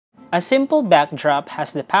A simple backdrop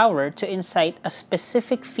has the power to incite a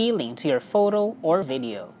specific feeling to your photo or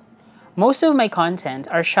video. Most of my content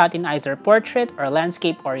are shot in either portrait or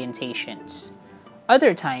landscape orientations.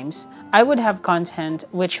 Other times, I would have content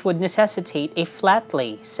which would necessitate a flat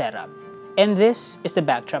lay setup, and this is the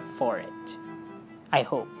backdrop for it. I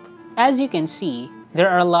hope. As you can see, there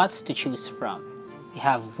are lots to choose from. We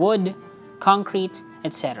have wood, concrete,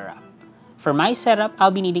 etc. For my setup, I'll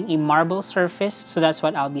be needing a marble surface, so that's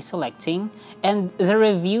what I'll be selecting, and the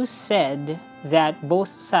review said that both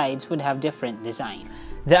sides would have different designs.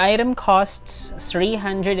 The item costs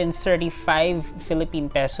 335 Philippine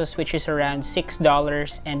pesos, which is around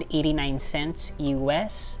 $6.89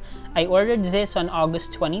 US. I ordered this on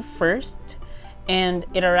August 21st, and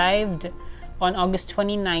it arrived on August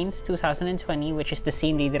 29th, 2020, which is the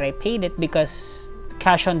same day that I paid it because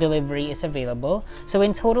cash on delivery is available. So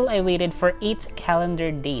in total, I waited for 8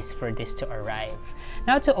 calendar days for this to arrive.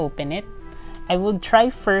 Now to open it, I would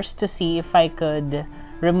try first to see if I could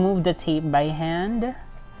remove the tape by hand.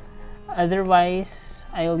 Otherwise,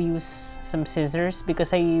 I'll use some scissors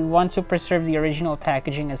because I want to preserve the original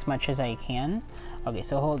packaging as much as I can. Okay,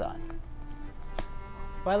 so hold on.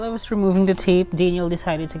 While I was removing the tape, Daniel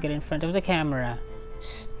decided to get in front of the camera.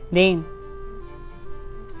 Shh, Dane.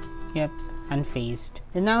 Yep, unfazed.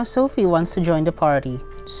 And now Sophie wants to join the party.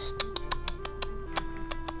 Shh.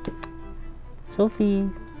 Sophie.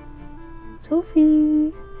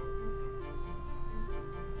 Sophie.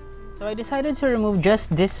 So I decided to remove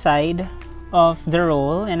just this side of the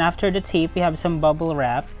roll, and after the tape we have some bubble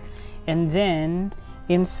wrap, and then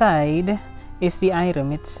inside is the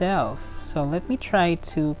item itself. So let me try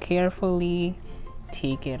to carefully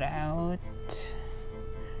take it out.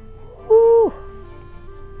 Woo!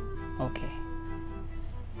 Okay.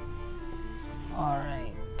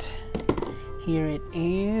 Alright. Here it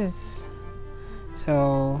is.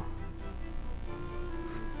 So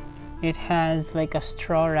it has like a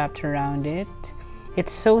straw wrapped around it.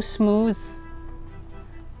 It's so smooth.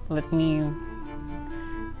 Let me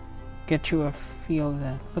get you a feel of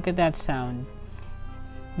that. Look at that sound.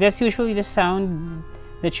 That's usually the sound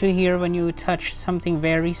that you hear when you touch something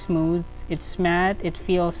very smooth. It's matte, it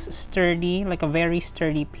feels sturdy, like a very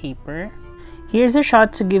sturdy paper. Here's a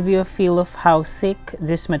shot to give you a feel of how thick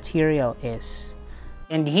this material is.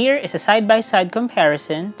 And here is a side-by-side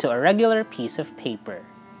comparison to a regular piece of paper.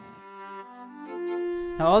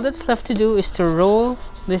 Now all that's left to do is to roll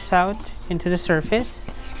this out into the surface.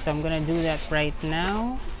 So I'm gonna do that right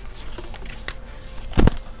now.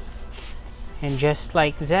 And just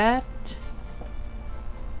like that,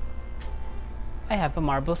 I have a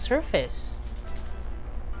marble surface.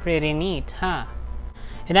 Pretty neat, huh?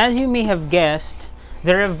 And as you may have guessed,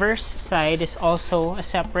 the reverse side is also a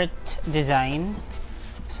separate design.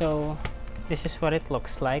 So this is what it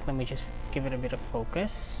looks like. Let me just give it a bit of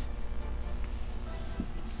focus.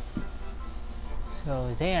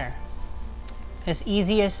 So there. As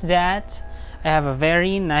easy as that, I have a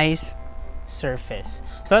very nice surface.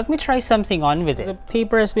 So let me try something on with it. The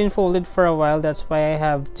paper has been folded for a while, that's why I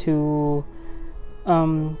have to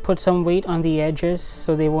put some weight on the edges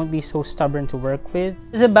so they won't be so stubborn to work with.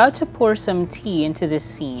 I was about to pour some tea into this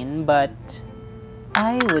scene, but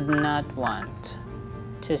I would not want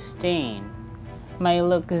to stain my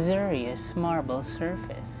luxurious marble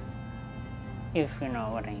surface, if you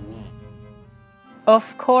know what I mean.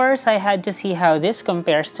 Of course, I had to see how this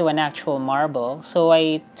compares to an actual marble, so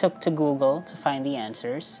I took to Google to find the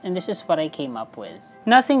answers, and this is what I came up with.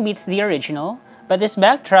 Nothing beats the original, but this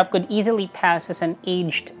backdrop could easily pass as an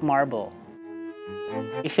aged marble.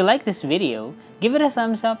 If you like this video, give it a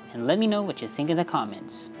thumbs up and let me know what you think in the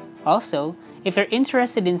comments. Also, if you're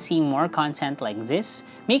interested in seeing more content like this,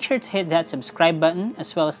 make sure to hit that subscribe button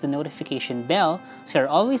as well as the notification bell so you're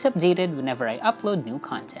always updated whenever I upload new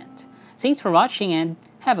content. Thanks for watching and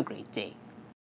have a great day.